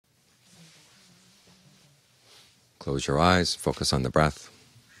Close your eyes, focus on the breath.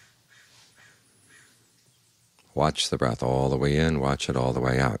 Watch the breath all the way in, watch it all the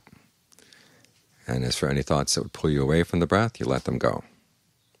way out. And as for any thoughts that would pull you away from the breath, you let them go.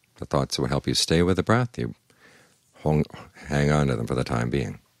 The thoughts that would help you stay with the breath, you hang on to them for the time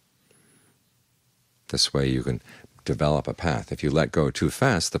being. This way you can develop a path. If you let go too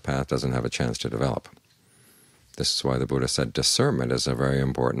fast, the path doesn't have a chance to develop. This is why the Buddha said discernment is a very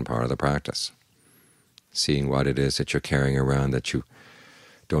important part of the practice. Seeing what it is that you're carrying around that you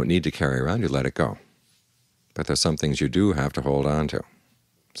don't need to carry around, you let it go. But there's some things you do have to hold on to.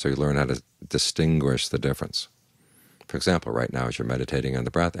 So you learn how to distinguish the difference. For example, right now as you're meditating on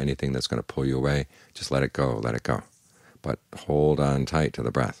the breath, anything that's going to pull you away, just let it go, let it go. But hold on tight to the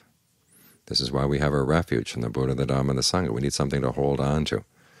breath. This is why we have a refuge in the Buddha, the Dhamma, and the Sangha. We need something to hold on to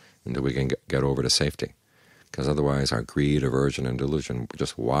until we can get over to safety. Because otherwise our greed, aversion, and delusion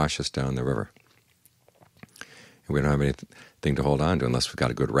just wash us down the river. And we don't have anything to hold on to unless we've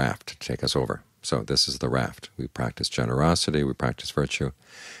got a good raft to take us over. So this is the raft. We practice generosity, we practice virtue,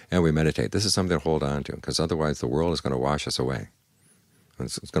 and we meditate. This is something to hold on to, because otherwise the world is going to wash us away.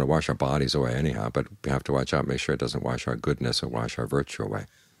 It's going to wash our bodies away anyhow, but we have to watch out, make sure it doesn't wash our goodness or wash our virtue away.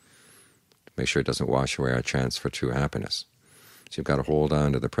 Make sure it doesn't wash away our chance for true happiness. So you've got to hold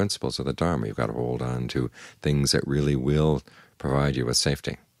on to the principles of the Dharma. You've got to hold on to things that really will provide you with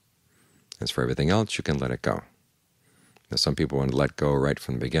safety. As for everything else, you can let it go. Now, some people want to let go right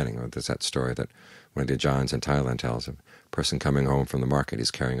from the beginning. There's that story that one of the Ajahns in Thailand tells of a person coming home from the market.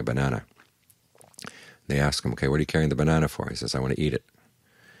 He's carrying a banana. They ask him, okay, what are you carrying the banana for? He says, I want to eat it.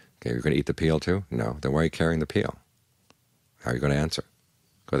 Okay, you're going to eat the peel too? No. Then why are you carrying the peel? How are you going to answer?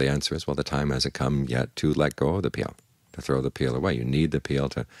 Well, the answer is, well, the time hasn't come yet to let go of the peel, to throw the peel away. You need the peel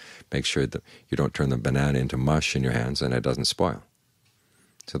to make sure that you don't turn the banana into mush in your hands and it doesn't spoil.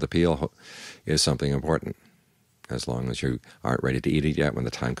 So the peel is something important. As long as you aren't ready to eat it yet, when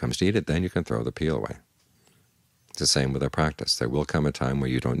the time comes to eat it, then you can throw the peel away. It's the same with our practice. There will come a time where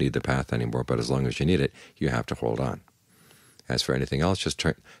you don't need the path anymore, but as long as you need it, you have to hold on. As for anything else, just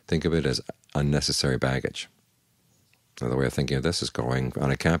think of it as unnecessary baggage. Another way of thinking of this is going on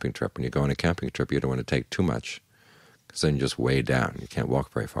a camping trip. When you go on a camping trip, you don't want to take too much, because then you just weigh down. You can't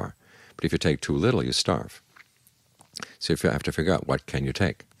walk very far. But if you take too little, you starve. So you have to figure out what can you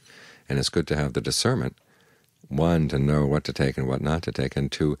take. And it's good to have the discernment, one, to know what to take and what not to take, and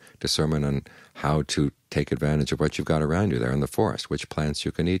two, discernment on how to take advantage of what you've got around you there in the forest, which plants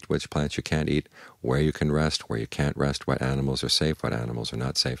you can eat, which plants you can't eat, where you can rest, where you can't rest, what animals are safe, what animals are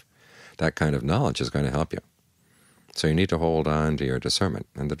not safe. That kind of knowledge is going to help you. So you need to hold on to your discernment.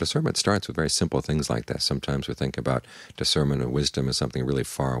 And the discernment starts with very simple things like this. Sometimes we think about discernment and wisdom as something really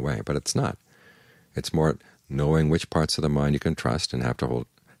far away, but it's not. It's more knowing which parts of the mind you can trust and have to hold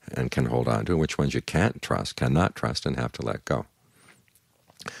and can hold on to, and which ones you can't trust, cannot trust, and have to let go.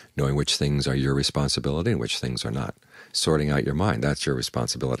 Knowing which things are your responsibility and which things are not. Sorting out your mind, that's your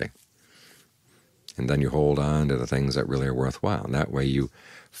responsibility. And then you hold on to the things that really are worthwhile. And that way you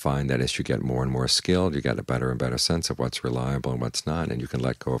find that as you get more and more skilled, you get a better and better sense of what's reliable and what's not, and you can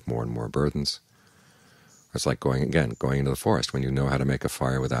let go of more and more burdens. It's like going into the forest. When you know how to make a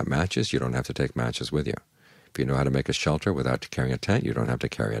fire without matches, you don't have to take matches with you. If you know how to make a shelter without carrying a tent, you don't have to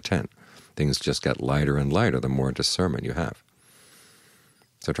carry a tent. Things just get lighter and lighter the more discernment you have.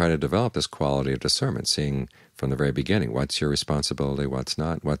 So try to develop this quality of discernment, seeing from the very beginning what's your responsibility, what's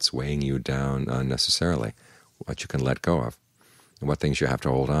not, what's weighing you down unnecessarily, what you can let go of, and what things you have to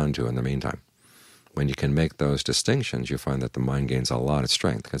hold on to in the meantime. When you can make those distinctions, you find that the mind gains a lot of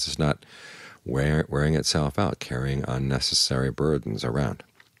strength, because it's not wearing itself out, carrying unnecessary burdens around.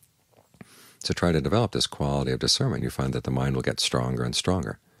 So try to develop this quality of discernment. You find that the mind will get stronger and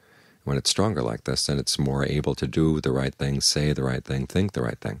stronger. When it's stronger like this, then it's more able to do the right thing, say the right thing, think the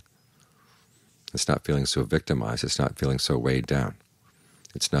right thing. It's not feeling so victimized. It's not feeling so weighed down.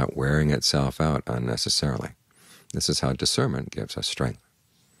 It's not wearing itself out unnecessarily. This is how discernment gives us strength.